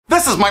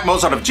This is Mike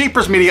Mozart of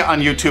JeepersMedia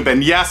on YouTube,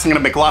 and yes, I'm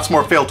going to make lots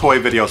more fail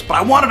toy videos, but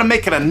I wanted to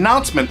make an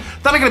announcement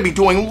that I'm going to be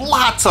doing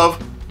lots of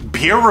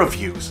beer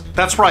reviews.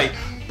 That's right,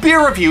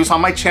 beer reviews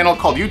on my channel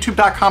called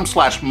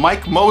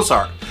youtube.com/Mike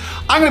Mozart.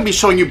 I'm going to be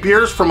showing you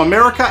beers from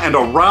America and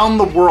around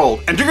the world,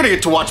 and you're going to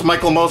get to watch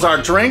Michael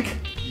Mozart drink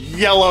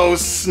Yellow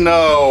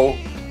Snow.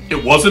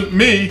 It wasn't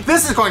me.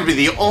 This is going to be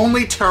the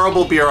only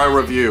terrible beer I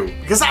review,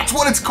 because that's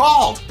what it's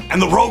called.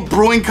 And the Rogue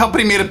Brewing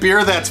Company made a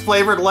beer that's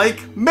flavored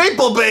like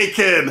maple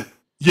bacon.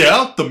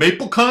 Yeah, the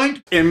maple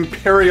kind?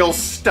 Imperial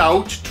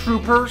Stout,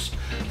 troopers.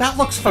 That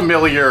looks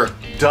familiar,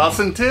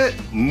 doesn't it?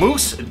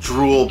 Moose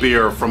Drool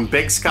beer from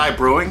Big Sky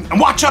Brewing. And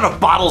watch out if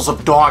bottles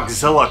of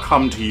Dogzilla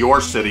come to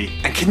your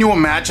city. And can you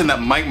imagine that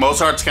Mike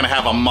Mozart's gonna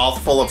have a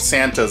mouthful of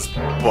Santa's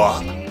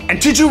butt?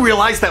 And did you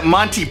realize that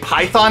Monty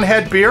Python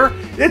had beer?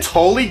 It's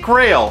Holy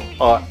Grail,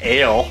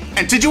 ale.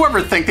 And did you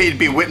ever think that you'd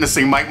be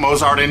witnessing Mike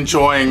Mozart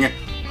enjoying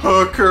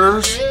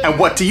hookers? And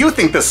what do you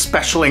think the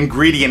special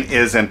ingredient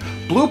is in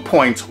Blue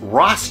Point's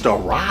Rasta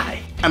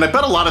Rye? And I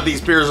bet a lot of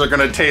these beers are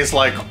gonna taste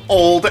like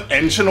old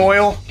engine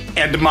oil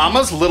and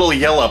Mama's Little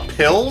Yellow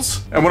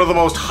Pills. And one of the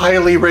most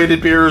highly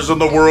rated beers in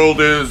the world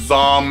is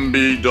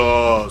Zombie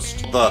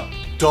Dust. The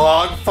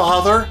Dog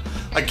Father?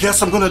 I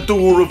guess I'm gonna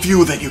do a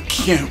review that you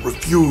can't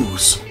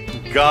refuse.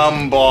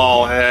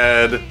 Gumball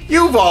Head.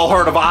 You've all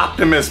heard of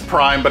Optimus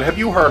Prime, but have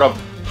you heard of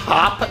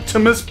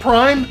Hoptimus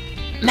Prime?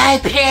 My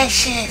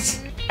precious.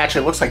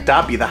 Actually, it looks like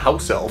Dobby the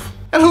house elf.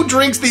 And who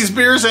drinks these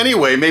beers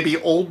anyway? Maybe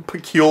Old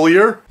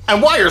Peculiar?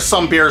 And why are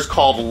some beers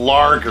called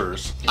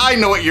lagers? I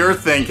know what you're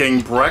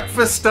thinking.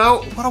 Breakfast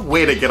stout? What a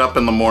way to get up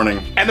in the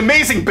morning. And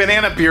amazing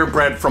banana beer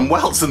bread from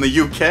Wells in the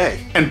UK.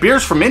 And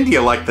beers from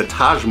India like the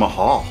Taj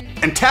Mahal.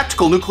 And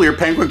Tactical Nuclear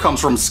Penguin comes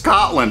from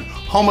Scotland,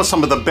 home of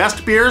some of the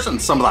best beers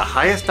and some of the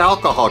highest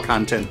alcohol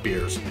content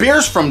beers.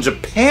 Beers from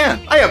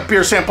Japan. I have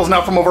beer samples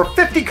now from over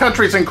 50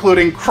 countries,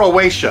 including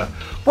Croatia.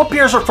 What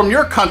beers are from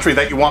your country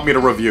that you want me to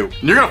review?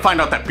 And you're gonna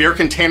find out that beer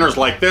containers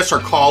like this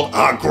are called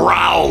a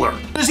growler.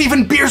 There's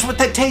even beers with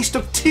the taste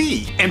of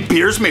tea. And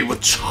beers made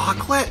with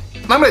chocolate.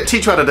 And I'm gonna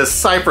teach you how to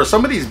decipher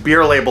some of these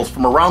beer labels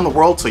from around the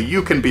world so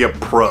you can be a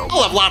pro.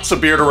 I'll have lots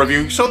of beer to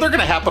review, so they're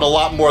gonna happen a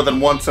lot more than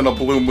once in a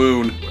blue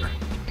moon.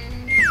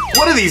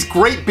 What do these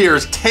great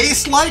beers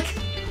taste like?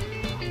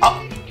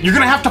 You're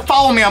gonna have to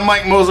follow me on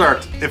Mike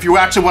Mozart if you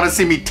actually want to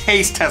see me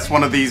taste test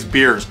one of these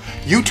beers.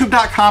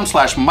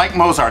 youtube.com/Mike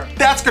Mozart.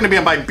 That's gonna be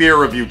on my beer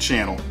review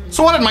channel.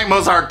 So why did Mike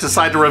Mozart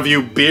decide to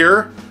review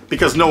beer?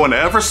 Because no one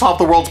ever solved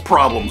the world's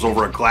problems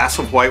over a glass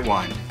of white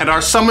wine. And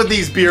are some of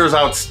these beers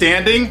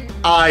outstanding?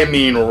 I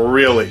mean,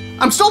 really.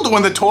 I'm still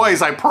doing the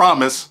toys, I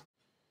promise.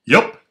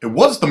 Yep, it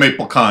was the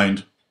maple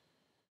kind.